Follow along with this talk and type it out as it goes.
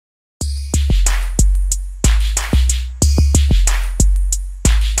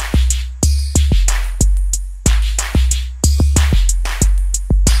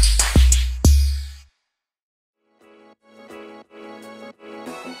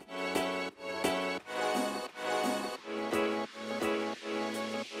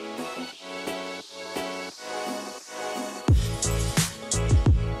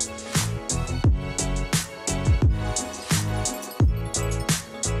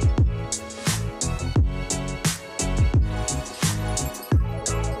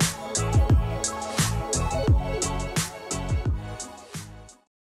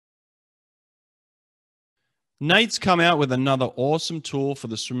Nate's come out with another awesome tool for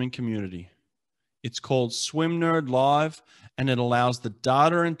the swimming community. It's called Swim Nerd Live, and it allows the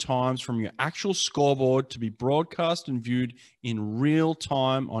data and times from your actual scoreboard to be broadcast and viewed in real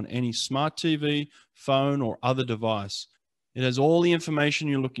time on any smart TV, phone, or other device. It has all the information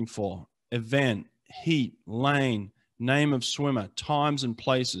you're looking for: event, heat, lane, name of swimmer, times and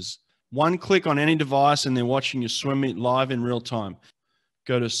places. One click on any device and they're watching your swim meet live in real time.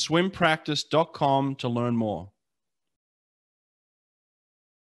 Go to swimpractice.com to learn more.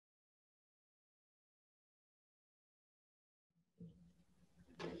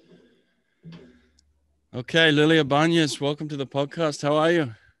 Okay, Liliana Ibáñez, welcome to the podcast. How are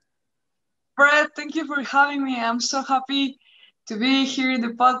you? Brett, thank you for having me. I'm so happy to be here in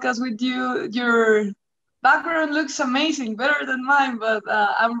the podcast with you. Your background looks amazing, better than mine, but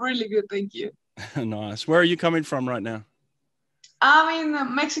I'm really good. Thank you. Nice. Where are you coming from right now? I'm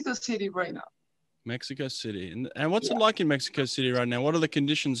in Mexico City right now. Mexico City. And what's it like in Mexico City right now? What are the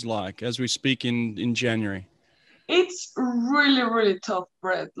conditions like as we speak in January? It's really, really tough,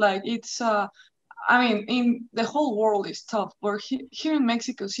 Brett. Like it's, in the whole world is tough, but here in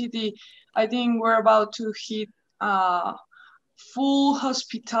Mexico City, I think we're about to hit full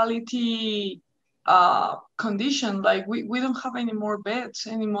hospitality condition. Like we don't have any more beds,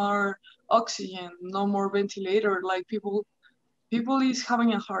 any more oxygen, no more ventilator. Like people is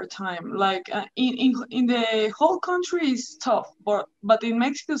having a hard time. Like in the whole country is tough, but in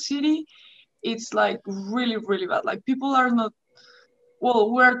Mexico City it's like really, really bad. Like people are not,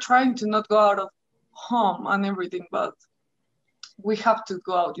 well, we're trying to not go out of home and everything, but we have to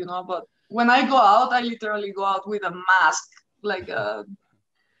go out, but when I go out, I literally go out with a mask, like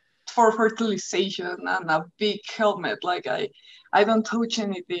for fertilization, and a big helmet. Like I don't touch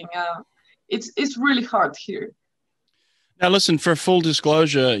anything. It's really hard here. Now, listen, for full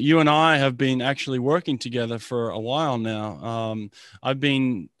disclosure, you and I have been actually working together for a while now. I've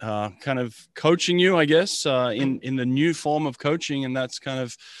been kind of coaching you, I guess, in the new form of coaching, and that's kind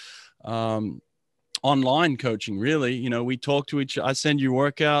of online coaching, really. We talk to I send you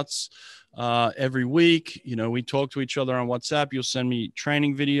workouts every week. We talk to each other on WhatsApp. You'll send me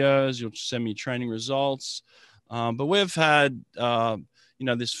training videos. You'll send me training results. But we've had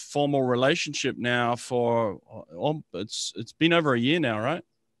this formal relationship now for it's been over a year now, right?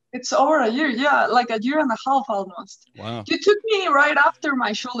 It's over a year, yeah, like a year and a half almost. Wow. You took me right after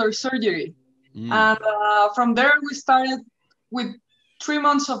my shoulder surgery, and from there we started with 3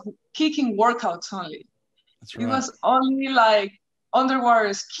 months of kicking workouts only. That's right. It was only like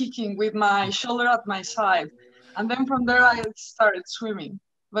underwater kicking with my shoulder at my side, and then from there I started swimming.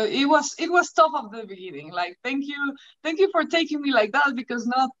 But it was tough at the beginning. Like thank you for taking me like that, because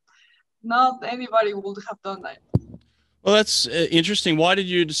not anybody would have done that. Well, that's interesting. Why did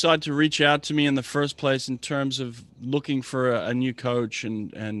you decide to reach out to me in the first place in terms of looking for a new coach,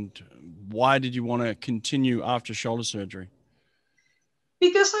 and why did you want to continue after shoulder surgery?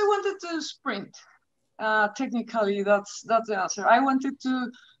 Because I wanted to sprint. Technically, that's the answer. I wanted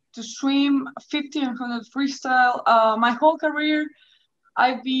to swim 50 and 100 freestyle. My whole career,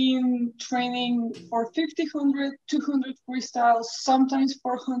 I've been training for 50, 100, 200 freestyle, sometimes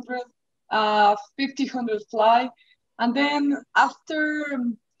 400, 50, 100 fly. And then after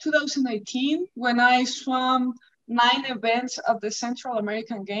 2018, when I swam 9 events at the Central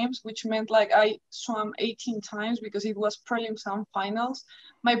American Games, which meant like I swam 18 times because it was prelims and finals,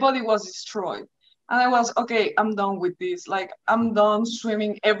 my body was destroyed. And I was, okay, I'm done with this. Like, I'm done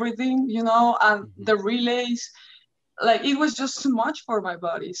swimming everything, and the relays, like, it was just too much for my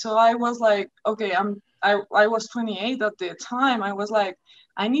body. So I was like, okay, I was 28 at the time. I was like,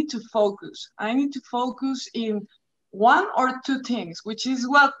 I need to focus. I need to focus in 1 or 2 things, which is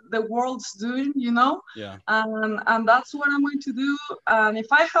what the world's doing, Yeah. And that's what I'm going to do. And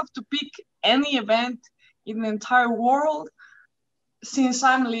if I have to pick any event in the entire world, since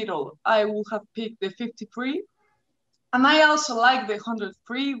I'm little, I would have picked the 50 free. And I also like the 100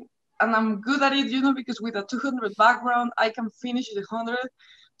 free, and I'm good at it, because with a 200 background, I can finish the 100.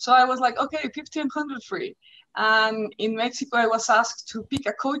 So I was like, okay, 50 and 100 free. And in Mexico, I was asked to pick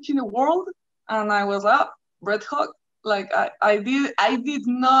a coach in the world, and I was up, Brett Hawke. Like I did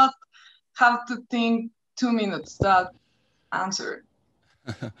not have to think 2 minutes that answer.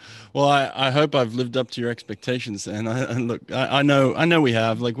 Well, I hope I've lived up to your expectations, and I know we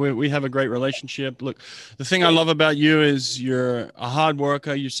have. Like we have a great relationship. Look, the thing I love about you is you're a hard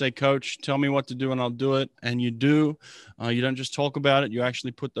worker. You say, "Coach, tell me what to do, and I'll do it," and you do. You don't just talk about it; you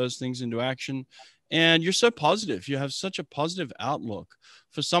actually put those things into action. And you're so positive. You have such a positive outlook.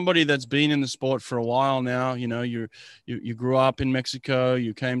 For somebody that's been in the sport for a while now, you grew up in Mexico,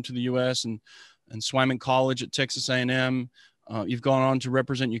 you came to the US, and and swam in college at Texas A&M. You've gone on to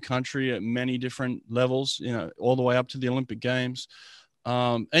represent your country at many different levels, you know, all the way up to the Olympic Games.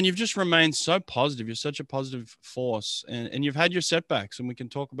 And you've just remained so positive. You're such a positive force, and you've had your setbacks, and we can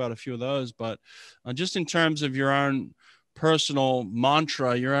talk about a few of those. But just in terms of your own personal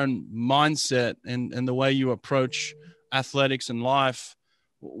mantra, your own mindset, and the way you approach athletics and life,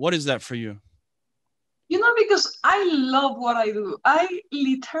 what is that for you? You know, because I love what I do. I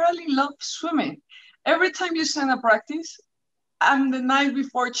literally love swimming. Every time you send a practice, I'm the night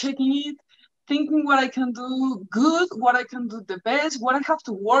before checking it, thinking what I can do good, what I can do the best, what I have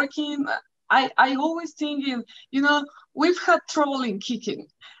to work in. I always thinking, you know, we've had trouble in kicking.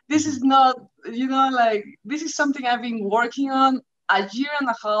 This is not, you know, like this is something I've been working on a year and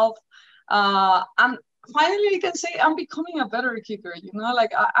a half. And finally I can say I'm becoming a better kicker, you know,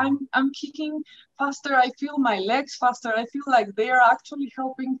 like I'm kicking faster. I feel my legs faster. I feel like they are actually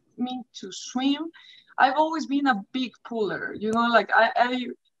helping me to swim. I've always been a big puller, you know, like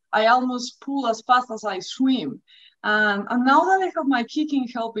I almost pull as fast as I swim. And now that I have my kicking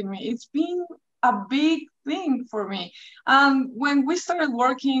helping me, it's been a big thing for me. And when we started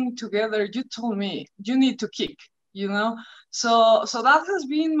working together, you told me you need to kick, you know. So that has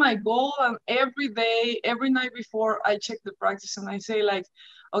been my goal. And every day, every night before, I check the practice and I say like,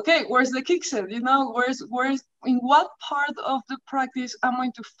 okay, where's the kick set? You know, where's in what part of the practice I'm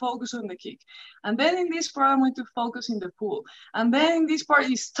going to focus on the kick, and then in this part I'm going to focus in the pull, and then in this part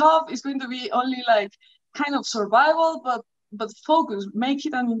is tough. It's going to be only like kind of survival, but focus, make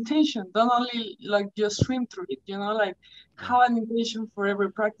it an intention. Don't only like just swim through it. You know, like have an intention for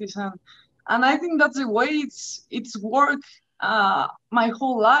every practice, and I think that's the way it's worked my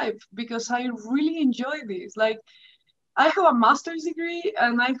whole life, because I really enjoy this. Like I have a master's degree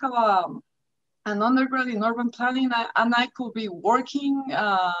and I have an undergrad in urban planning, and I could be working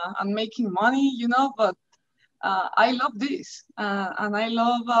and making money, you know, but I love this. And I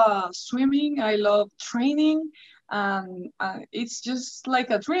love swimming, I love training, and it's just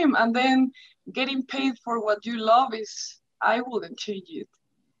like a dream. And then getting paid for what you love is, I wouldn't change it.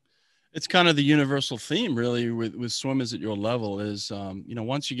 It's kind of the universal theme, really, with swimmers at your level is, you know,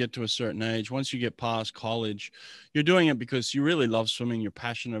 once you get to a certain age, once you get past college, you're doing it because you really love swimming, you're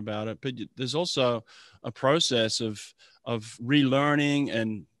passionate about it. But there's also a process of relearning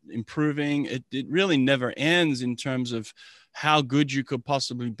and improving. It really never ends in terms of how good you could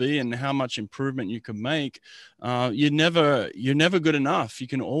possibly be and how much improvement you could make. You're never good enough. You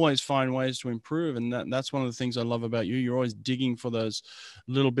can always find ways to improve, and that's one of the things I love about you. You're always digging for those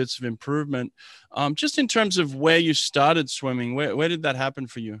little bits of improvement. Just in terms of where you started swimming, where did that happen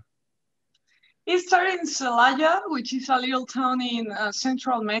for you? It started in Celaya, which is a little town in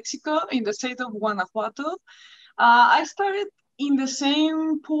central Mexico, in the state of Guanajuato. I started in the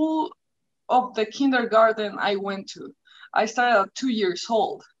same pool of the kindergarten I went to. I started at 2 years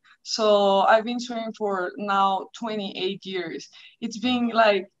old. So I've been swimming for now 28 years. It's been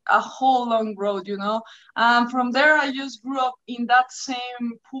like a whole long road, you know. And from there, I just grew up in that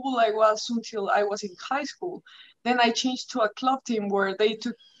same pool I was until I was in high school. Then I changed to a club team where they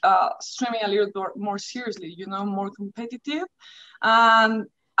took swimming a little bit more seriously, you know, more competitive. And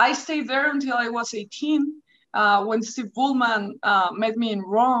I stayed there until I was 18, when Steve Bultman met me in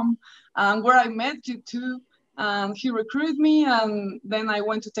Rome, where I met you too. And he recruited me, and then I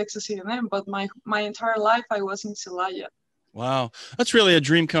went to Texas A&M. But my entire life I was in Celaya. Wow, that's really a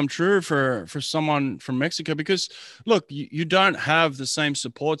dream come true for someone from Mexico, because look, you don't have the same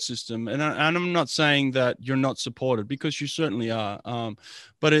support system, and I'm not saying that you're not supported, because you certainly are,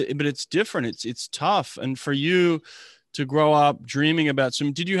 but it's different. It's tough, and for you to grow up dreaming about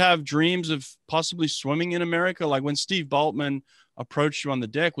swimming, did you have dreams of possibly swimming in America? Like when Steve Bultman approached you on the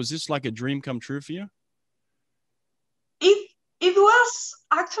deck, was this like a dream come true for you? It was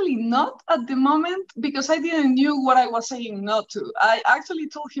actually not at the moment, because I didn't knew what I was saying no to. I actually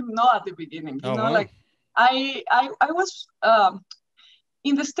told him no at the beginning. You Oh, know, wow. like I was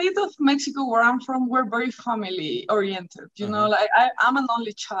in the state of Mexico where I'm from. We're very family oriented. You know, like I'm an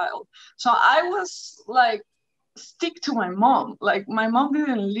only child, so I was like stick to my mom. Like my mom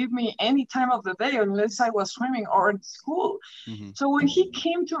didn't leave me any time of the day unless I was swimming or in school. So when he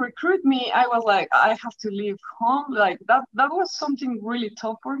came to recruit me, I was like, I have to leave home. Like that was something really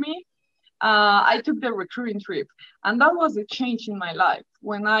tough for me. I took the recruiting trip, and that was the change in my life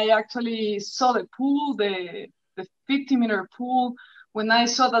when I actually saw the pool, the 50-meter pool. When I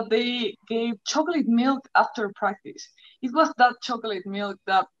saw that they gave chocolate milk after practice, it was that chocolate milk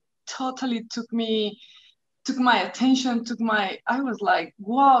that totally took me took my attention, I was like,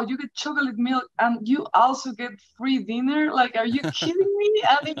 wow, you get chocolate milk and you also get free dinner. Like, are you kidding me?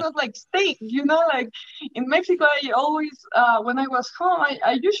 And it was like steak, like in Mexico, I always, when I was home,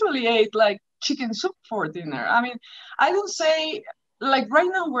 I usually ate like chicken soup for dinner. I mean, I don't say, like right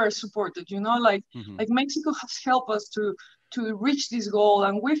now we're supported, like, like Mexico has helped us to reach this goal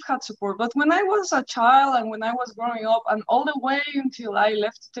and we've had support. But when I was a child and when I was growing up and all the way until I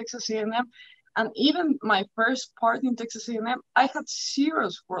left Texas A&M, and even my first part in Texas A&M, I had zero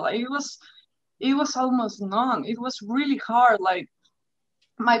support. Like it was almost none. It was really hard. Like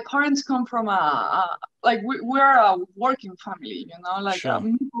my parents come from like we're a working family, like a Sure.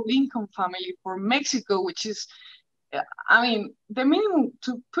 middle income family for Mexico, which is, I mean, the minimum,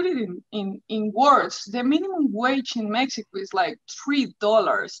 to put it in words, the minimum wage in Mexico is like $3,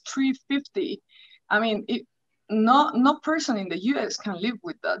 $3.50. I mean, no person in the US can live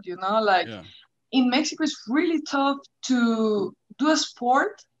with that, like Yeah. in Mexico, it's really tough to do a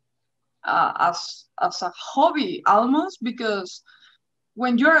sport as a hobby almost, because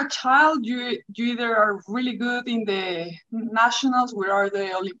when you're a child, you either are really good in the nationals, we are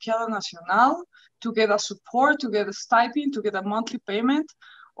the Olimpiada Nacional, to get a support, to get a stipend, to get a monthly payment,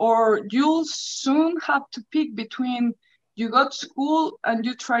 or you'll soon have to pick between you go to school and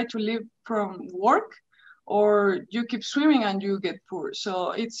you try to live from work, or you keep swimming and you get poor.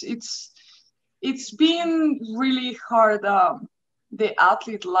 So it's been really hard, the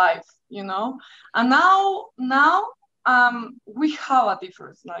athlete life, and now we have a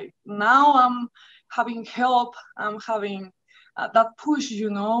difference. Like now I'm having help, I'm having that push,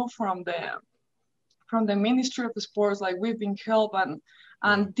 from the Ministry of Sports. Like we've been helped,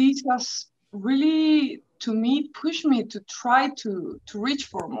 and this has really, to me, pushed me to try to reach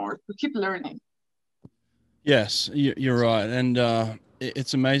for more, to keep learning. Yes, you're right. And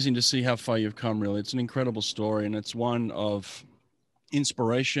it's amazing to see how far you've come, really. It's an incredible story, and it's one of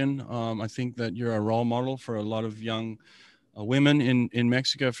inspiration. I think that you're a role model for a lot of young women in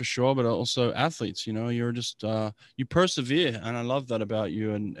Mexico for sure, but also athletes. You're just you persevere, and I love that about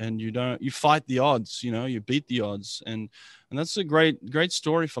you. And you fight the odds. You beat the odds, and that's a great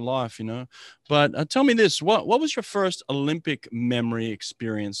story for life. But tell me this: what was your first Olympic memory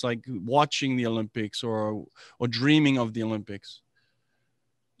experience, like watching the Olympics or dreaming of the Olympics?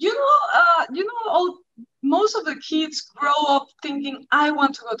 Most of the kids grow up thinking, I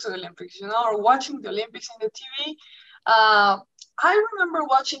want to go to the Olympics, or watching the Olympics in the TV. I remember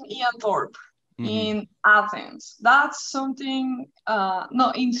watching Ian Thorpe in Athens. That's something,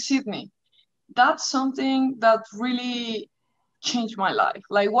 no, in Sydney. That's something that really changed my life.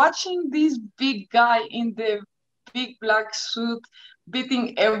 Like watching this big guy in the big black suit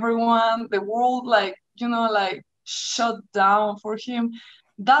beating everyone, the world, like, like shut down for him.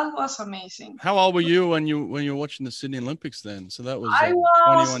 That was amazing. How old were you when you were watching the Sydney Olympics then? So that was it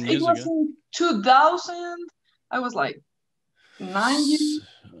 21 years was ago. in 2000. I was like 9 years.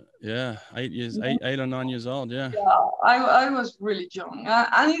 Yeah, 8 or 9 years old. Yeah. Yeah, I was really young,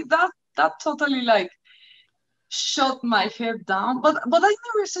 and that totally like shut my head down. But I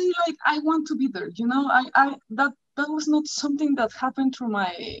never say like I want to be there. I that was not something that happened through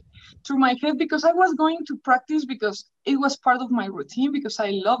my head, because I was going to practice because it was part of my routine, because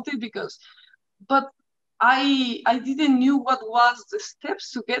I loved it, but I didn't knew what was the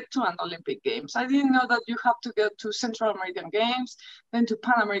steps to get to an Olympic Games. I didn't know that you have to go to Central American Games, then to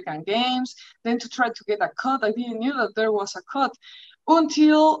Pan American Games, then to try to get a cut. I didn't knew that there was a cut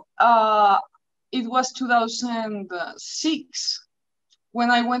until it was 2006 when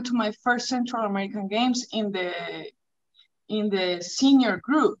I went to my first Central American Games in the senior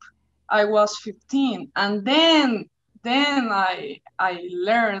group. I was 15, and then I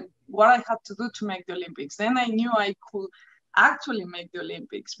learned what I had to do to make the Olympics. Then I knew I could actually make the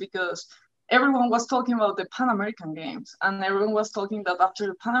Olympics, because everyone was talking about the Pan American Games, and everyone was talking that after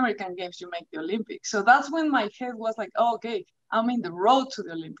the Pan American Games you make the Olympics. So that's when my head was like, oh, okay, I'm in the road to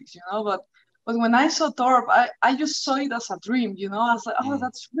the Olympics, But when I saw Thorpe, I just saw it as a dream, I was like, oh,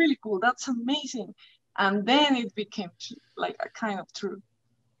 that's really cool, that's amazing. And then it became like a kind of true.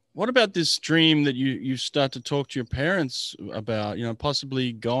 What about this dream that you start to talk to your parents about,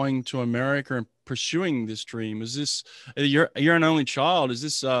 possibly going to America and pursuing this dream? Is this, you're an only child. Was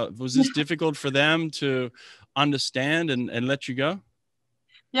this difficult for them to understand and let you go?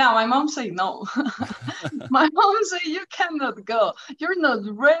 Yeah, my mom say no. My mom say you cannot go. You're not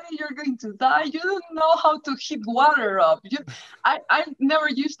ready. You're going to die. You don't know how to heat water up. I never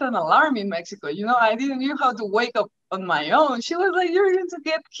used an alarm in Mexico. I didn't know how to wake up on my own. She was like, you're going to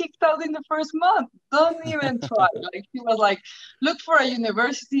get kicked out in the first month. Don't even try. Like she was like, look for a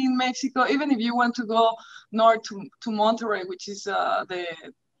university in Mexico. Even if you want to go north to Monterrey, which is the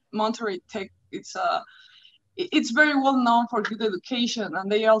Monterrey Tech. It's very well known for good education,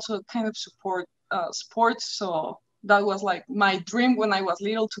 and they also kind of support sports. So that was like my dream when I was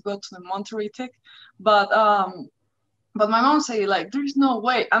little, to go to the Monterey Tech. But my mom say like there's no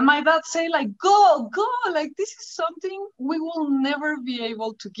way, and my dad say like go, like this is something we will never be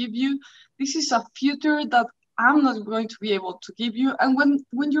able to give you. This is a future that I'm not going to be able to give you. And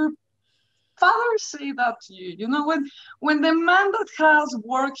when your father say that to you, when the man that has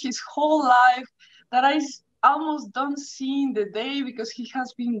worked his whole life, that I almost don't see in the day because he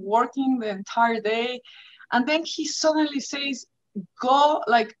has been working the entire day, and then he suddenly says, go,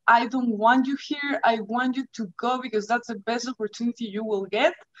 like, I don't want you here. I want you to go because that's the best opportunity you will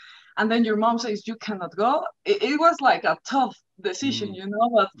get. And then your mom says you cannot go. It was like a tough decision,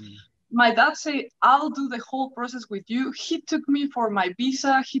 but my dad said, I'll do the whole process with you. He took me for my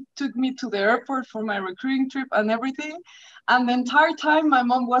visa. He took me to the airport for my recruiting trip and everything. And the entire time, my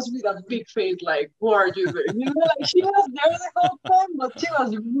mom was with a big face, like, what are you doing? Like she was there the whole time, but she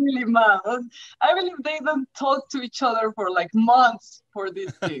was really mad. And I believe they don't talk to each other for like months for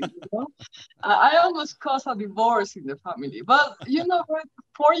this thing. I almost caused a divorce in the family. But,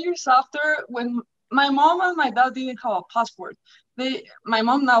 4 years after, when my mom and my dad didn't have a passport, my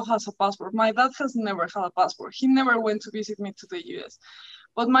mom now has a passport. My dad has never had a passport. He never went to visit me to the US.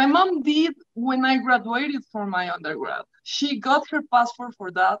 But my mom did when I graduated from my undergrad. She got her passport for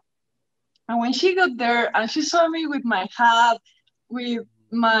that. And when she got there and she saw me with my hat, with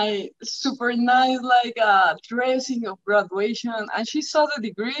my super nice like dressing of graduation, and she saw the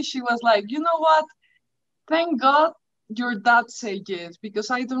degree, she was like, you know what? Thank God your dad said yes,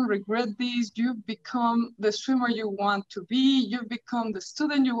 because I don't regret this. You've become the swimmer you want to be. You've become the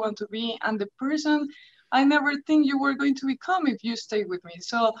student you want to be, and the person I never think you were going to become if you stay with me.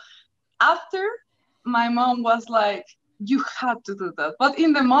 So after, my mom was like, you had to do that. But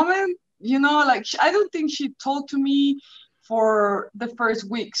in the moment, like I don't think she told to me for the first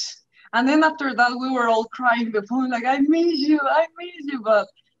weeks. And then after that, we were all crying the phone, like, I miss you, I miss you. But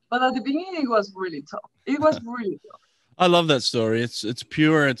at the beginning, it was really tough. It was really tough. I love that story. It's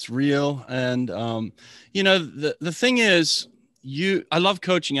pure, it's real. And, the thing is, I love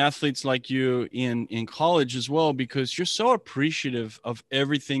coaching athletes like you in college as well, because you're so appreciative of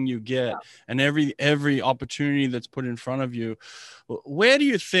everything you get and every opportunity that's put in front of you. Where do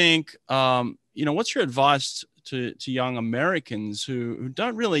you think, what's your advice to young Americans who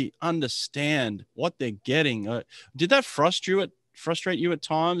don't really understand what they're getting? Did that frustrate you at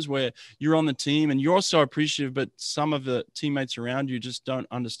times where you're on the team and you're so appreciative, but some of the teammates around you just don't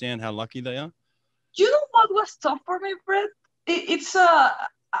understand how lucky they are? You know what was tough for me, Brett? It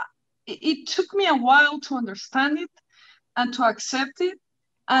took me a while to understand it and to accept it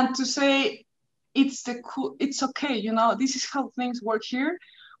and to say it's okay, this is how things work here.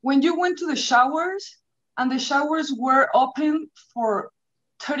 When you went to the showers and the showers were open for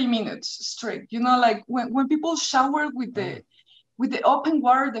 30 minutes straight, like when people shower with the open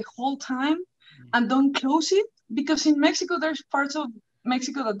water the whole time and don't close it, because in Mexico there's parts of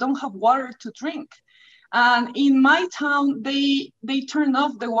Mexico that don't have water to drink. And in my town, they turn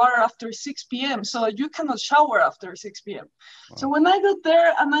off the water after 6 p.m. So you cannot shower after 6 p.m. Wow. So when I got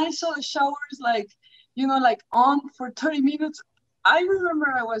there and I saw the showers like on for 30 minutes, I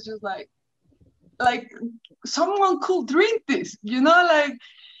remember I was just like someone could drink this, like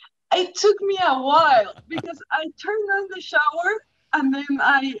it took me a while because I turned on the shower and then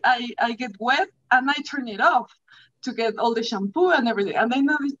I get wet and I turn it off to get all the shampoo and everything. And then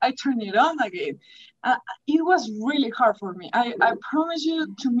I turn it on again. It was really hard for me. I promise you,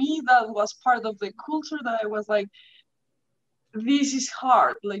 to me, that was part of the culture that I was like, this is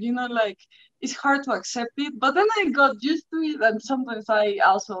hard. Like, it's hard to accept it. But then I got used to it. And sometimes I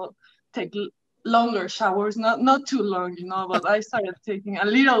also take longer showers, not too long, but I started taking a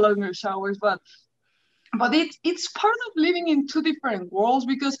little longer showers. But it's part of living in two different worlds,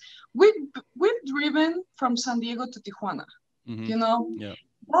 because we've driven from San Diego to Tijuana, Yeah.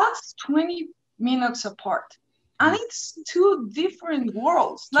 That's 20 minutes apart. And it's two different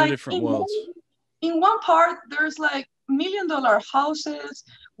worlds. In one part, there's like $1 million houses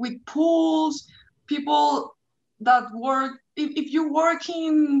with pools, people that work. If you work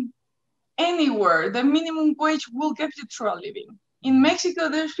in anywhere, the minimum wage will get you through a living. In Mexico,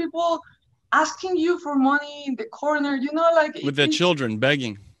 there's people asking you for money in the corner, you know, like with their children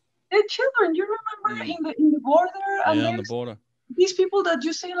begging. The children, you remember in the border, and Yeah, on the there's border. these people that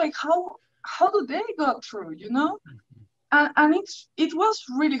you say like, how do they go through, you know? And it was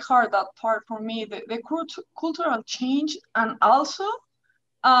really hard, that part for me, the cultural change, and also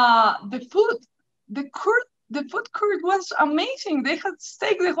the food. The food court was amazing. They had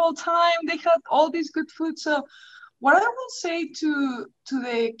steak the whole time. They had all this good food. So what I will say to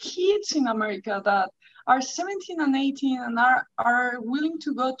the kids in America that are 17 and 18 and are willing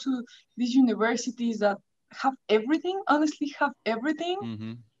to go to these universities that have everything, honestly have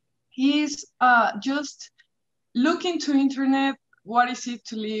everything, is just look into internet. What is it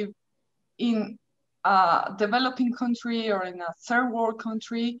to live in a developing country or in a third world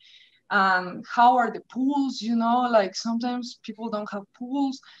country? And how are the pools, you know, like sometimes people don't have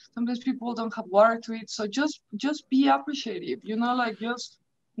pools, sometimes people don't have water to eat. So just be appreciative, you know, like just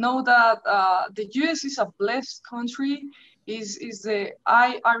know that the US is a blessed country. I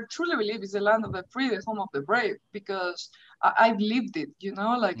truly believe is the land of the free, the home of the brave, because I've lived it, you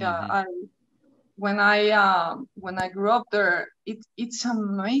know, like when I grew up there, it's an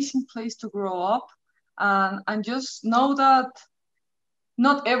amazing place to grow up, and just know that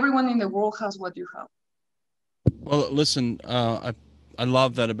not everyone in the world has what you have. Well, listen, I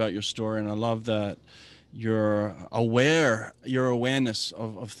love that about your story, and I love that your awareness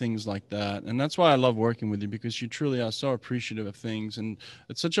of things like that. And that's why I love working with you, because you truly are so appreciative of things. And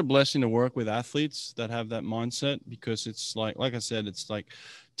it's such a blessing to work with athletes that have that mindset, because it's like I said, it's like,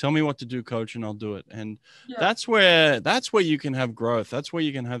 tell me what to do, coach, and I'll do it. And that's where you can have growth. That's where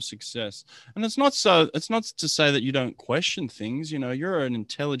you can have success. And it's not to say that you don't question things. You know, you're an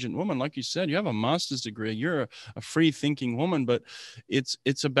intelligent woman. Like you said, you have a master's degree. You're a free thinking woman, but it's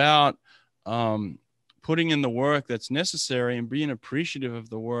about, putting in the work that's necessary and being appreciative of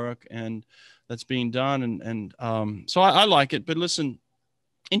the work and that's being done. And so I like it. But listen,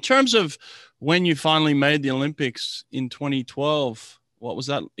 in terms of when you finally made the Olympics in 2012, what was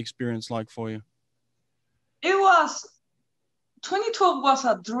that experience like for you? 2012 was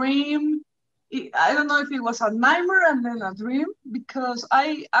a dream. I don't know if it was a nightmare and then a dream, because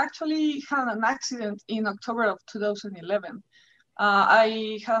I actually had an accident in October of 2011.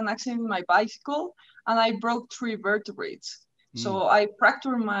 I had an accident with my bicycle and I broke 3 vertebrae. So I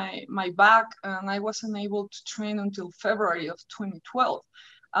fractured my back and I wasn't able to train until February of 2012.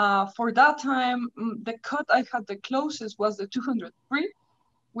 For that time, the cut I had the closest was the 200 free,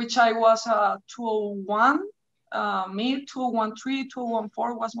 which I was 201, mid 201.3,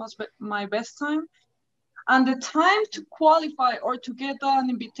 201.4 was my best time. And the time to qualify or to get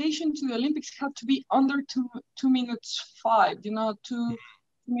an invitation to the Olympics had to be under 2 minutes 5, you know, 2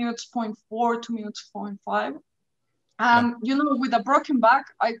 minutes 0.4, 2 minutes 0.5. And, you know, with a broken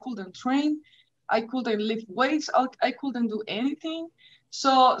back, I couldn't train. I couldn't lift weights. I couldn't do anything.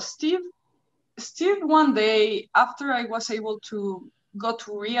 So Steve, one day after I was able to go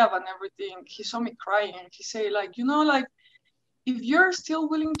to rehab and everything, he saw me crying and he said, like, you know, like, if you're still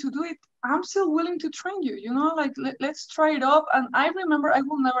willing to do it, I'm still willing to train you, you know, like, let's try it up. And I remember, I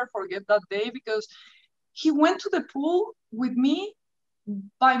will never forget that day, because he went to the pool with me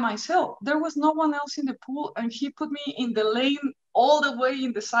by myself. There was no one else in the pool, and he put me in the lane all the way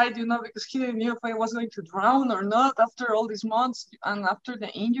in the side, you know, because he didn't know if I was going to drown or not after all these months and after the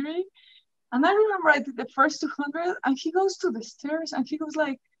injury. And I remember I did the first 200 and he goes to the stairs and he goes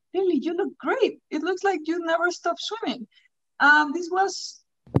like, Lili, you look great. It looks like you never stopped swimming. This was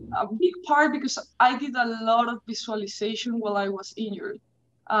a big part because I did a lot of visualization while I was injured.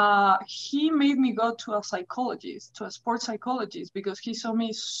 He made me go to a psychologist, to a sports psychologist, because he saw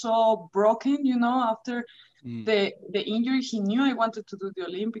me so broken, you know, after the injury. He knew I wanted to do the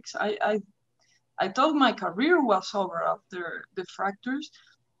Olympics. I thought my career was over after the fractures.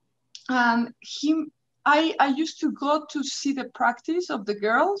 And I used to go to see the practice of the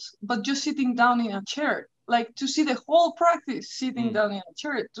girls, but just sitting down in a chair, like to see the whole practice sitting down in a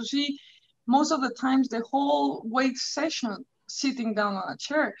chair, to see most of the times the whole weight session sitting down on a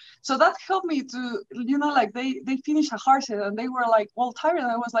chair. So that helped me to, you know, like they finished a hard set and they were like all tired.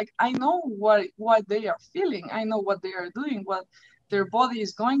 And I was like, I know what they are feeling. I know what they are doing, what their body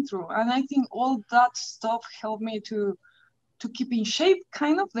is going through. And I think all that stuff helped me to keep in shape,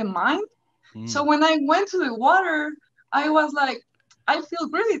 kind of the mind. So when I went to the water, I was like, I feel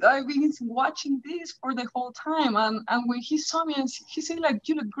great. I've been watching this for the whole time. And when he saw me and he said, like,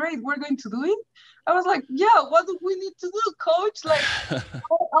 you look great, we're going to do it. I was like, yeah, what do we need to do, coach? Like,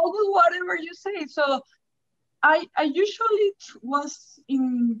 I'll do whatever you say. So I usually was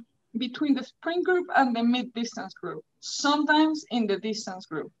in between the sprint group and the mid-distance group. Sometimes in the distance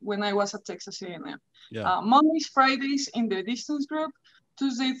group when I was at Texas A&M. Yeah. Mondays, Fridays in the distance group,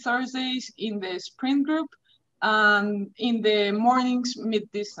 Tuesday, Thursdays in the sprint group, and in the mornings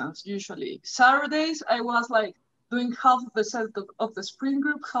mid-distance usually. Saturdays I was like doing half of the set of the sprint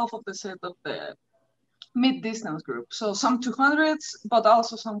group, half of the set of the mid-distance group. So some 200s, but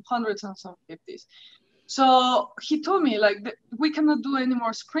also some hundreds and some 50s. So he told me like we cannot do any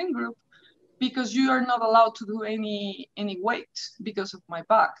more sprint group because you are not allowed to do any weights because of my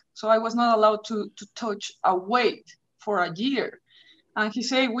back. So I was not allowed to touch a weight for a year. And he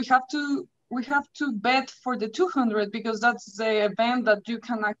said we have to bet for the 200 because that's the event that you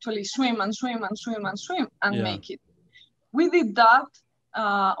can actually swim and swim and swim and swim and make it. We did that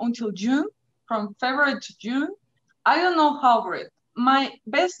until June, from February to June. I don't know how, Brett. My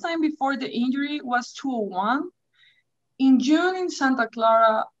best time before the injury was 2:01. In June in Santa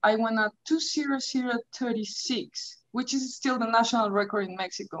Clara, I went at 2:00:36, which is still the national record in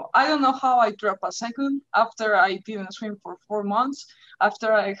Mexico. I don't know how I dropped a second after I didn't swim for 4 months,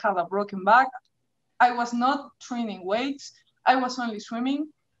 after I had a broken back. I was not training weights. I was only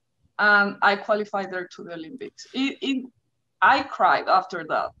swimming, and I qualified there to the Olympics. I cried after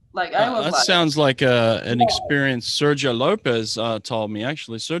that. Like I was that like, sounds like an experience Sergio Lopez told me.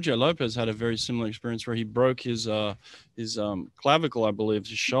 Actually, Sergio Lopez had a very similar experience where he broke his clavicle, I believe,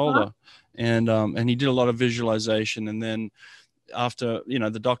 his shoulder, and he did a lot of visualization. And then after,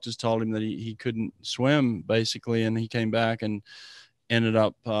 the doctors told him that he couldn't swim basically, and he came back and ended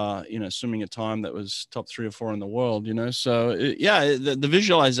up, swimming a time that was top 3 or 4 in the world. So the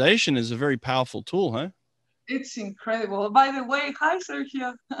visualization is a very powerful tool, huh? It's incredible. By the way, hi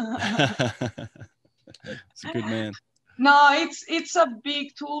Sergio. It's a good man. No, it's a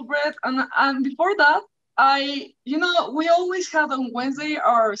big tool, Brett. And before that, we always have on Wednesday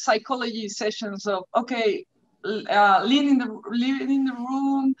our psychology sessions of okay, lean in the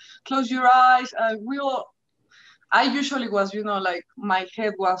room, close your eyes. I usually was, like my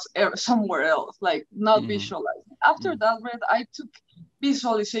head was somewhere else, like not visualizing. After that, Brett, I took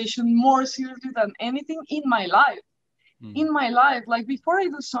visualization more seriously than anything in my life. In my life, like before I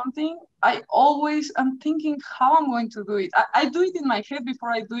do something, I always am thinking how I'm going to do it. I do it in my head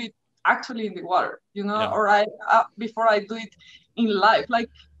before I do it actually in the water, or before I do it in life. Like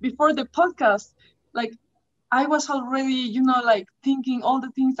before the podcast, like I was already, like thinking all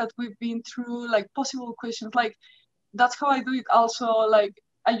the things that we've been through, like possible questions. Like that's how I do it also. Like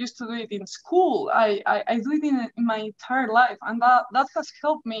I used to do it in school. I do it in my entire life. And that has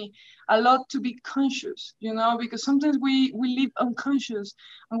helped me a lot to be conscious, because sometimes we live unconscious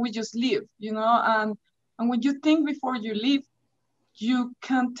and we just live, and when you think before you live, you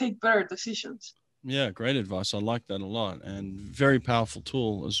can take better decisions. Yeah, great advice. I like that a lot, and very powerful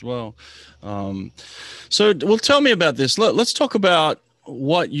tool as well. So tell me about this. Let's talk about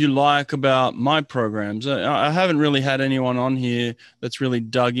what you like about my programs. I haven't really had anyone on here that's really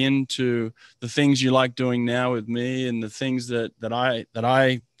dug into the things you like doing now with me and the things that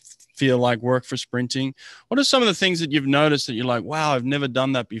I feel like work for sprinting. What are some of the things that you've noticed that you're like, wow, I've never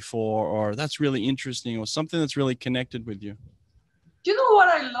done that before, or that's really interesting, or something that's really connected with you? You know what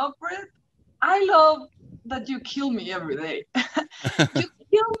I love, Brett? I love that you kill me every day. You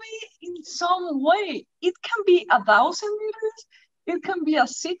kill me in some way. It can be 1,000 meters. It can be a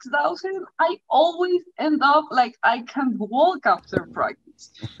 6,000. I always end up like I can walk after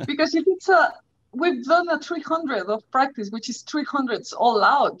practice. Because if we've done a 300 of practice, which is 300s all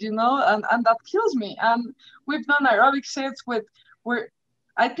out, and that kills me. And we've done aerobic sets where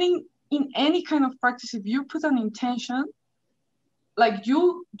I think in any kind of practice, if you put an intention, like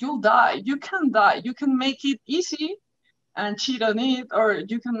you'll die. You can die. You can make it easy and cheat on it, or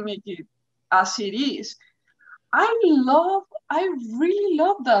you can make it as it is. I really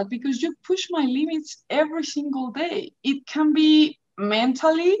love that because you push my limits every single day. It can be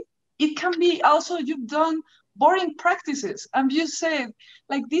mentally, it can be also you've done boring practices and you said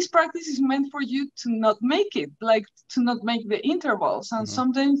like this practice is meant for you to not make it, like to not make the intervals. And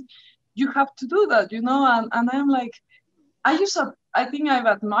sometimes you have to do that, and I'm like, I think I've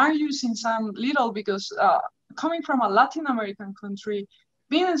admired you since I'm little because coming from a Latin American country,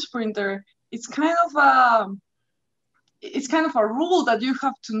 being a sprinter, it's kind of a rule that you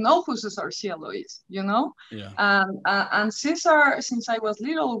have to know who Cesar Cielo is, Yeah. And Cesar, since I was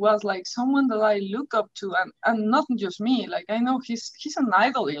little, was like someone that I look up to, and not just me. Like I know he's an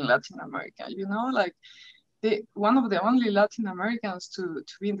idol in Latin America, like one of the only Latin Americans to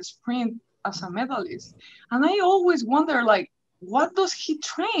be in the sprint as a medalist. And I always wonder, like, what does he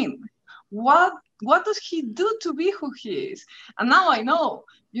train? What what does he do to be who he is? And now I know,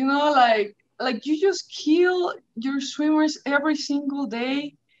 you know, like you just kill your swimmers every single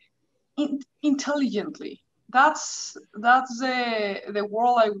day intelligently. That's the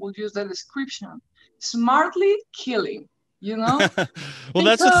word I will use, the description. Smartly killing, you know? Well,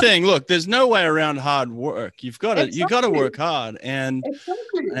 that's the thing. Look, there's no way around hard work. You got to work hard, and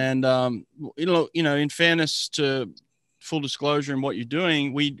you know, in fairness to full disclosure and what you're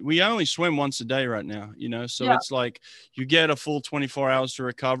doing, we only swim once a day right now, you know, so it's like you get a full 24 hours to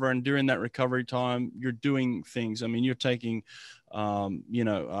recover, and during that recovery time you're doing things. I mean, you're taking you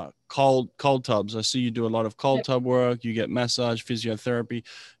know, cold tubs. I see you do a lot of cold tub work. You get massage, physiotherapy,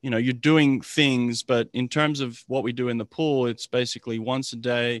 you know, you're doing things. But in terms of what we do in the pool, it's basically once a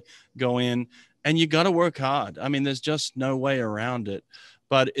day, go in, and you got to work hard. I mean, there's just no way around it.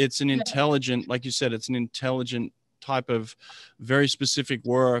 But it's an intelligent, like you said, it's an intelligent type of very specific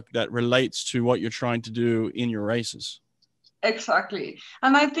work that relates to what you're trying to do in your races. Exactly.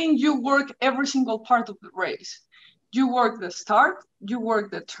 And I think you work every single part of the race. You work the start, you work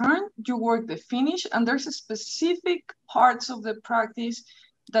the turn, you work the finish, and there's a specific parts of the practice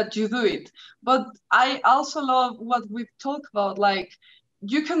that you do it. But I also love what we've talked about, like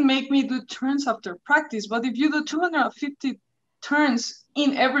you can make me do turns after practice, but if you do 250 turns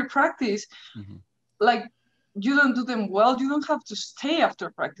in every practice, like you don't do them well, you don't have to stay after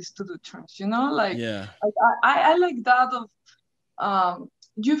practice to do turns, you know, like, I like that of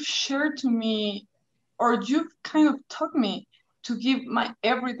you've shared to me, or you've kind of taught me to give my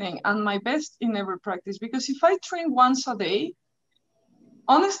everything and my best in every practice. Because if I train once a day,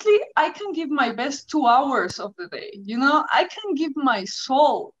 honestly, I can give my best 2 hours of the day. You know, I can give my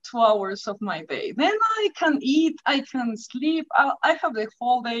soul 2 hours of my day. Then I can eat, I can sleep. I have the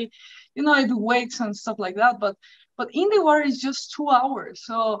whole day, you know, I do weights and stuff like that. But in the water is just 2 hours.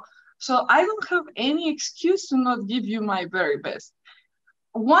 So I don't have any excuse to not give you my very best.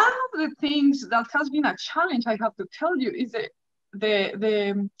 One of the things that has been a challenge, I have to tell you, is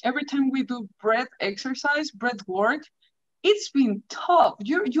the every time we do breath exercise, breath work, it's been tough.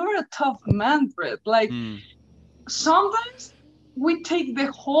 You're a tough man, Brett. Like sometimes we take the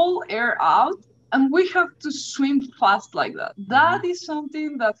whole air out and we have to swim fast like that. That is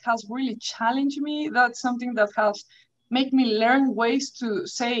something that has really challenged me. That's something that has made me learn ways to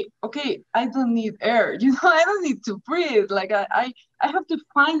say, okay, I don't need air. You know, I don't need to breathe. Like I have to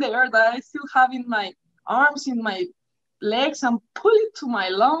find the air that I still have in my arms, in my legs, and pull it to my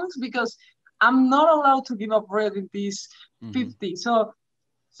lungs, because I'm not allowed to give up breath in these 50. So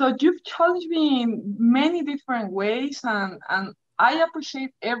you've challenged me in many different ways, and I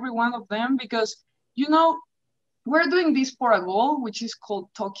appreciate every one of them, because, you know, we're doing this for a goal, which is called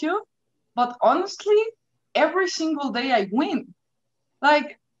Tokyo. But honestly, every single day I win.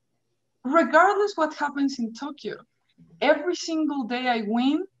 Like, regardless what happens in Tokyo, every single day I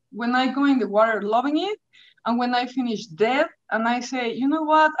win when I go in the water loving it, and when I finish dead and I say, you know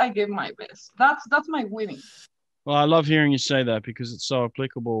what, I gave my best. That's my winning. Well, I love hearing you say that, because it's so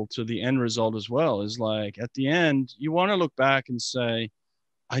applicable to the end result as well. Is like at the end, you want to look back and say,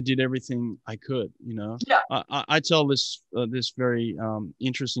 I did everything I could, you know? Yeah. I tell this very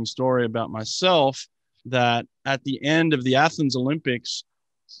interesting story about myself, that at the end of the Athens Olympics,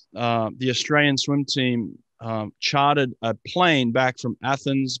 the Australian swim team chartered a plane back from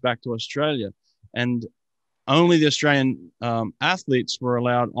Athens back to Australia. And only the Australian athletes were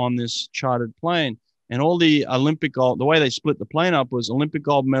allowed on this chartered plane. And all the Olympic gold, the way they split the plane up was Olympic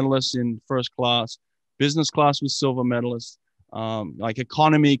gold medalists in first class, business class was silver medalists, like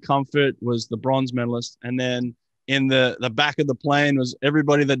economy comfort was the bronze medalist. And then in the back of the plane was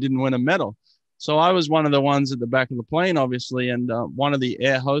everybody that didn't win a medal. So I was one of the ones at the back of the plane, obviously. And one of the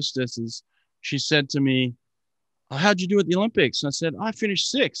air hostesses, she said to me, how'd you do at the Olympics? And I said, I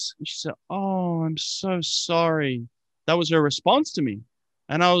finished 6th. And she said, oh, I'm so sorry. That was her response to me.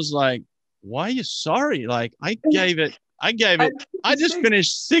 And I was like, why are you sorry? Like I gave it. I just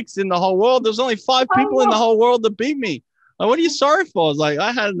finished 6th in the whole world. There's only 5 people in the whole world that beat me. Like, what are you sorry for? I was like,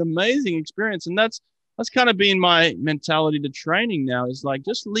 I had an amazing experience. And that's kind of been my mentality to training now, is like,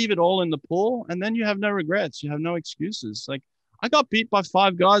 just leave it all in the pool. And then you have no regrets. You have no excuses. Like I got beat by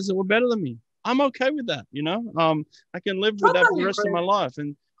 5 guys that were better than me. I'm okay with that. You know, I can live with that for the rest of my life.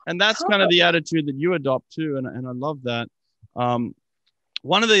 And that's kind of the attitude that you adopt too. And I love that.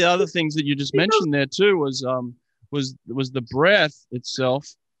 One of the other things that you just mentioned there too was the breath itself.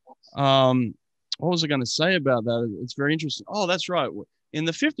 What was I going to say about that? It's very interesting. Oh, that's right. In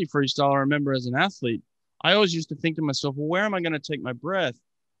the 50 freestyle, I remember as an athlete, I always used to think to myself, well, where am I going to take my breath?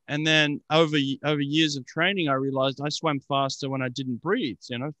 And then over years of training, I realized I swam faster when I didn't breathe,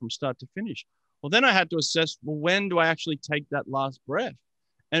 you know, from start to finish. Well, then I had to assess, well, when do I actually take that last breath?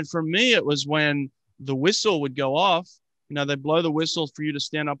 And for me, it was when the whistle would go off. You know, they blow the whistle for you to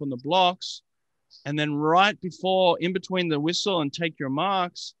stand up on the blocks. And then right before, in between the whistle and take your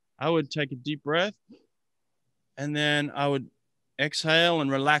marks, I would take a deep breath. And then I would exhale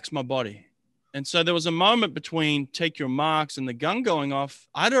and relax my body. And so there was a moment between take your marks and the gun going off.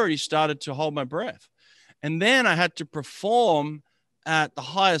 I'd already started to hold my breath. And then I had to perform at the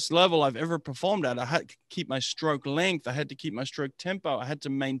highest level I've ever performed at. I had to keep my stroke length. I had to keep my stroke tempo. I had to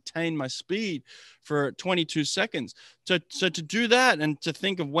maintain my speed for 22 seconds. So to do that and to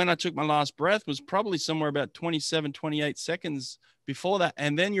think of when I took my last breath was probably somewhere about 27, 28 seconds before that.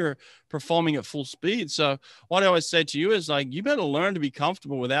 And then you're performing at full speed. So what I always say to you is like, you better learn to be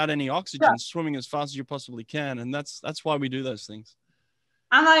comfortable without any oxygen, swimming as fast as you possibly can. And that's why we do those things.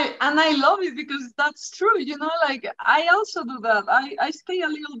 And I love it because that's true. You know, like I also do that. I stay a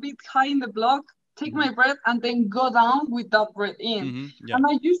little bit high in the block, take my breath, and then go down with that breath in. And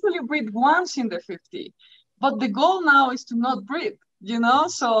I usually breathe once in the 50. But the goal now is to not breathe, you know?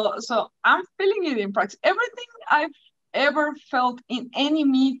 So I'm feeling it in practice. Everything I've ever felt in any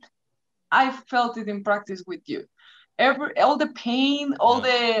meet, I felt it in practice with you. All the pain, all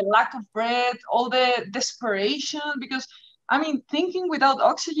the lack of breath, all the desperation, because I mean, thinking without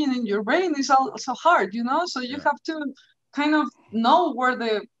oxygen in your brain is also hard, you know? So you have to kind of know where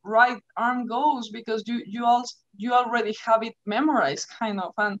the right arm goes because you already have it memorized kind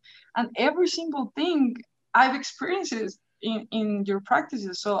of. And every single thing I've experienced in your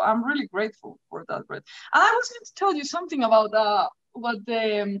practices. So I'm really grateful for that, Brett. And I was going to tell you something about what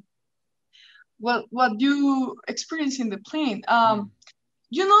you experienced in the plane.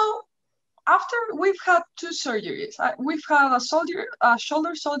 You know, after we've had two surgeries, we've had a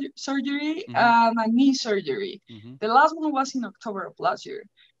shoulder surgery and a knee surgery. The last one was in October of last year.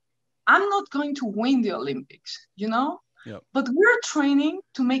 I'm not going to win the Olympics, you know, but we're training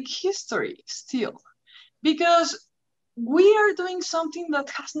to make history still because we are doing something that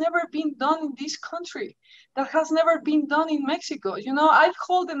has never been done in this country, that has never been done in Mexico. You know, I've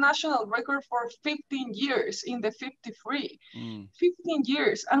held the national record for 15 years in the 53, 15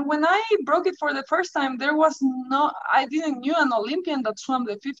 years. And when I broke it for the first time, I didn't knew an Olympian that swam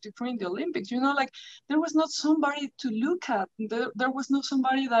the 53 in the Olympics. You know, like there was not somebody to look at. There was not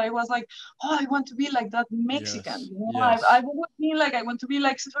somebody that I was like, oh, I want to be like that Mexican. Yes. You know, I've always been like, I want to be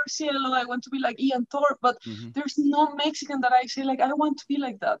like Cesar Cielo, I want to be like Ian Thorpe, but there's no Mexican that I say like, I want to be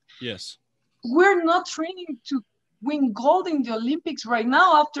like that. Yes. We're not training to win gold in the Olympics right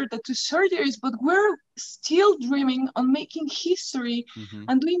now after the two surgeries, but we're still dreaming on making history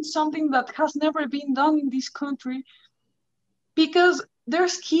and doing something that has never been done in this country because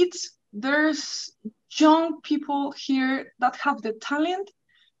there's kids, there's young people here that have the talent,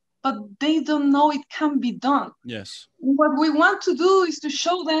 but they don't know it can be done. Yes. What we want to do is to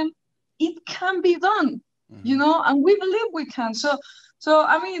show them it can be done, you know, and we believe we can. So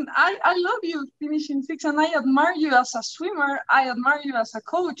I mean, I love you finishing 6th, and I admire you as a swimmer. I admire you as a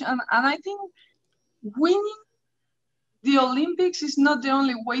coach, and I think winning the Olympics is not the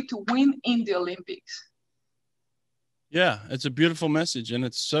only way to win in the Olympics. Yeah, it's a beautiful message, and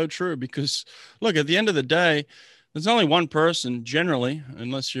it's so true because, look, at the end of the day, there's only one person generally,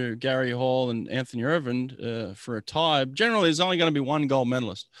 unless you're Gary Hall and Anthony Irvin for a tie. Generally, there's only going to be one gold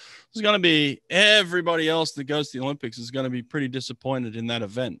medalist. There's going to be everybody else that goes to the Olympics is going to be pretty disappointed in that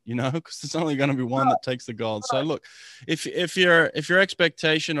event, you know, because there's only going to be one that takes the gold. So look, if your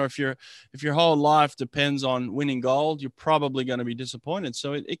expectation or if your whole life depends on winning gold, you're probably going to be disappointed.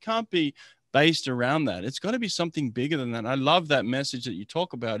 So it can't be based around that. It's got to be something bigger than that. And I love that message that you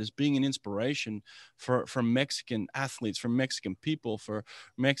talk about as being an inspiration for Mexican athletes, for Mexican people, for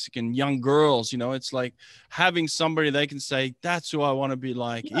Mexican young girls. You know, it's like having somebody they can say, that's who I want to be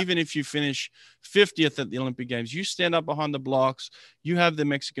like. Yeah. Even if you finish 50th at the Olympic Games, you stand up behind the blocks, you have the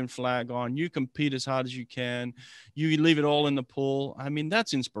Mexican flag on, you compete as hard as you can, you leave it all in the pool. I mean,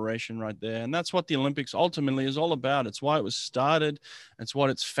 that's inspiration right there. And that's what the Olympics ultimately is all about. It's why it was started. It's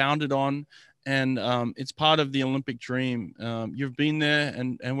what it's founded on. And it's part of the Olympic dream. You've been there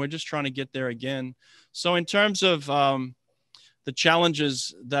and we're just trying to get there again. So in terms of the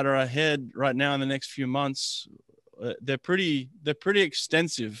challenges that are ahead right now in the next few months, they're pretty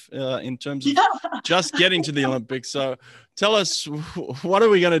extensive in terms of just getting to the Olympics. So tell us, what are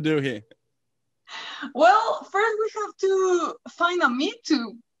we going to do here? Well, first we have to find a meet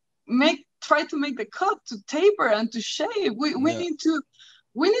to try to make the cut, to taper and to shave. We need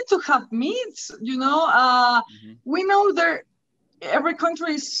to have meets, you know. We know every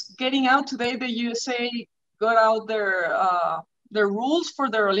country is getting out today. The USA got out their the rules for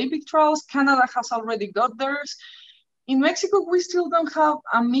their Olympic trials. Canada has already got theirs. In Mexico, we still don't have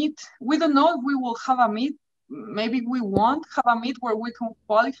a meet. We don't know if we will have a meet. Maybe we won't have a meet where we can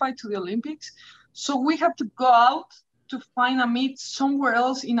qualify to the Olympics. So we have to go out to find a meet somewhere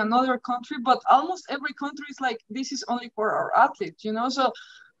else in another country. But almost every country is like, this is only for our athletes, you know? So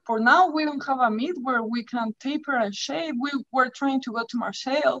for now, we don't have a meet where we can taper and shave. We're trying to go to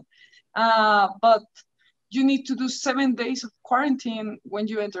Marseille, but you need to do 7 days of quarantine when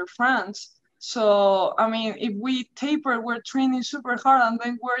you enter France. So, I mean, if we taper, we're training super hard, and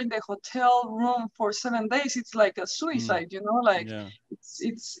then we're in the hotel room for 7 days. It's like a suicide, you know, like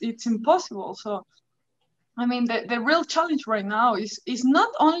it's impossible. So, I mean, the real challenge right now is not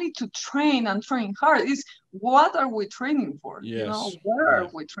only to train and train hard, is what are we training for? Yes. You know, where are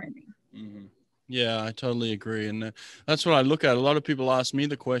we training? Mm-hmm. Yeah, I totally agree. And that's what I look at. A lot of people ask me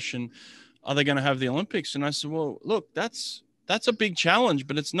the question, are they going to have the Olympics? And I said, well, look, that's a big challenge,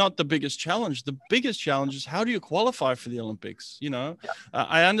 but it's not the biggest challenge. The biggest challenge is, how do you qualify for the Olympics? You know,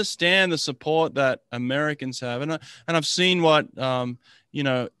 I understand the support that Americans have. And I've seen what, you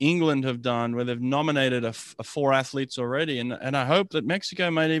know, England have done, where they've nominated a 4 athletes already. And I hope that Mexico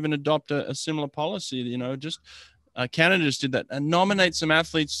might even adopt a similar policy, you know, just Canada just did that, and nominate some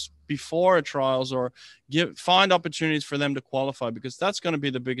athletes before a trials, or find opportunities for them to qualify, because that's going to be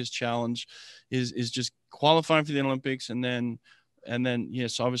the biggest challenge, is just qualifying for the Olympics. And then,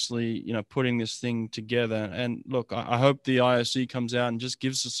 yes, obviously, you know, putting this thing together. And look, I hope the IOC comes out and just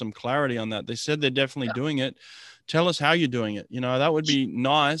gives us some clarity on that. They said they're definitely doing it. Tell us how you're doing it. You know, that would be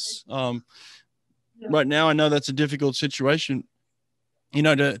nice. Right now, I know that's a difficult situation, you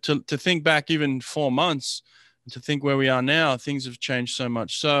know, to think back even 4 months, to think where we are now. Things have changed so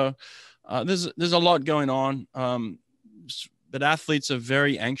much. So there's a lot going on. But athletes are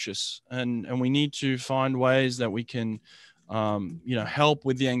very anxious, and we need to find ways that we can, you know, help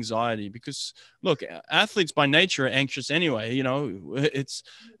with the anxiety, because look, athletes by nature are anxious anyway. You know, it's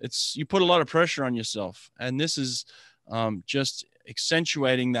you put a lot of pressure on yourself, and this is just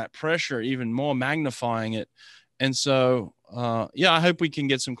accentuating that pressure even more, magnifying it. And so, yeah, I hope we can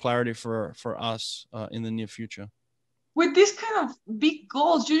get some clarity for us in the near future. With these kind of big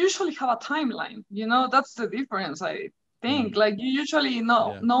goals, you usually have a timeline. You know, that's the difference, I think. Like, you usually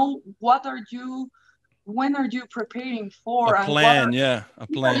know when are you preparing for, a plan. A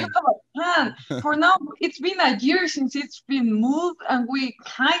plan. You have a plan. For now, it's been a year since it's been moved, and we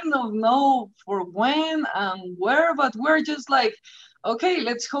kind of know for when and where, but we're just like, okay,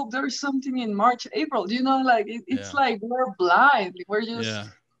 let's hope there's something in March, April. You know, like it's like we're blind. We're just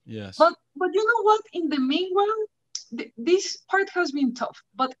yes. But you know what? In the meanwhile, this part has been tough.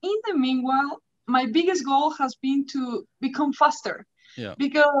 But in the meanwhile, my biggest goal has been to become faster.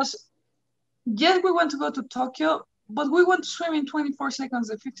 Because yes, we want to go to Tokyo, but we want to swim in 24 seconds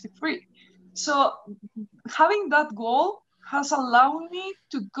at 53. So having that goal has allowed me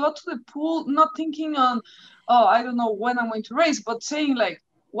to go to the pool, not thinking on, oh, I don't know when I'm going to race, but saying like,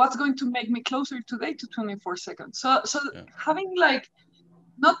 what's going to make me closer today to 24 seconds. So having like,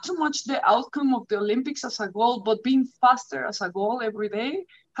 not too much the outcome of the Olympics as a goal, but being faster as a goal every day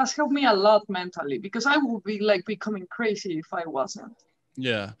has helped me a lot mentally, because I would be like becoming crazy if I wasn't.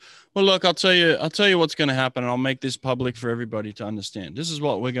 Yeah. Well, look, I'll tell you what's going to happen, and I'll make this public for everybody to understand. This is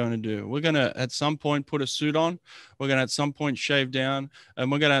what we're going to do. We're going to, at some point, put a suit on. We're going to, at some point, shave down, and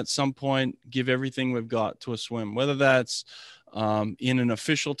we're going to, at some point, give everything we've got to a swim, whether that's in an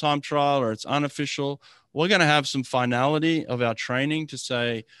official time trial or it's unofficial. We're going to have some finality of our training to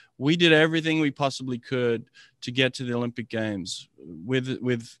say we did everything we possibly could to get to the Olympic Games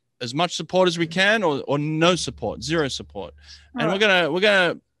with as much support as we can, or no support, zero support. And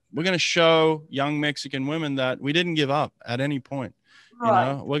we're gonna show young Mexican women that we didn't give up at any point. You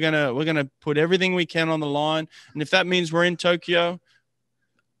know, we're gonna put everything we can on the line. And if that means we're in Tokyo,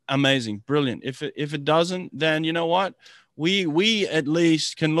 amazing, brilliant. If it doesn't, then you know what? We at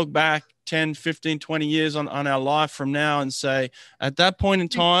least can look back 10, 15, 20 years on our life from now and say, at that point in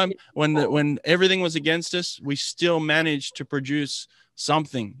time, when everything was against us, we still managed to produce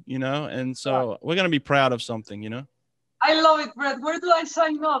something, you know. And so we're going to be proud of something, you know. I love it, Brett. Where do I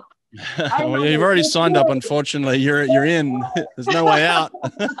sign up? Well, you've already signed up, unfortunately. You're in. There's no way out.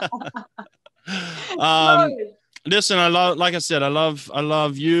 Listen, I love, like I said, I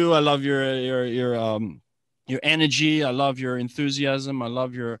love you. I love your energy. I love your enthusiasm. I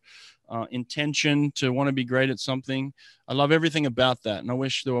love your intention to want to be great at something. I love everything about that. And I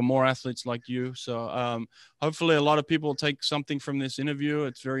wish there were more athletes like you. So hopefully a lot of people will take something from this interview.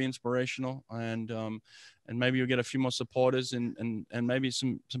 It's very inspirational, and maybe you'll get a few more supporters and maybe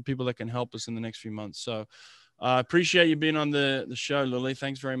some people that can help us in the next few months. So I appreciate you being on the show, Lili.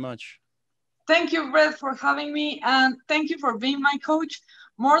 Thanks very much. Thank you, Brett, for having me. And thank you for being my coach.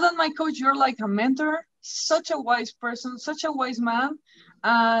 More than my coach, you're like a mentor, such a wise person, such a wise man.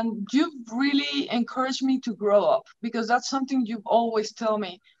 And you've really encouraged me to grow up, because that's something you've always tell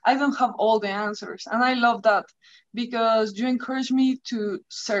me. I don't have all the answers. And I love that, because you encourage me to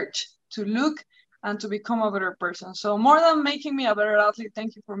search, to look, and to become a better person. So more than making me a better athlete,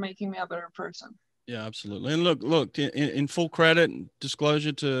 thank you for making me a better person. Yeah, absolutely. And look, in full credit and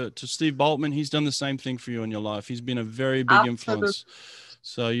disclosure to Steve Bultman, he's done the same thing for you in your life. He's been a very big influence.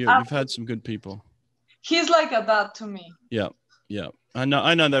 So you've had some good people. He's like a dad to me. Yeah. Yeah. I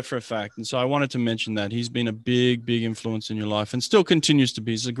know that for a fact. And so I wanted to mention that he's been a big influence in your life and still continues to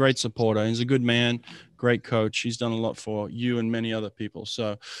be. He's a great supporter. He's a good man, great coach. He's done a lot for you and many other people.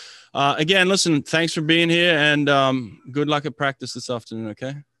 So again, listen, thanks for being here, and good luck at practice this afternoon.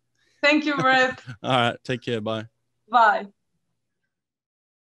 Okay. Thank you, Brett. All right. Take care. Bye. Bye.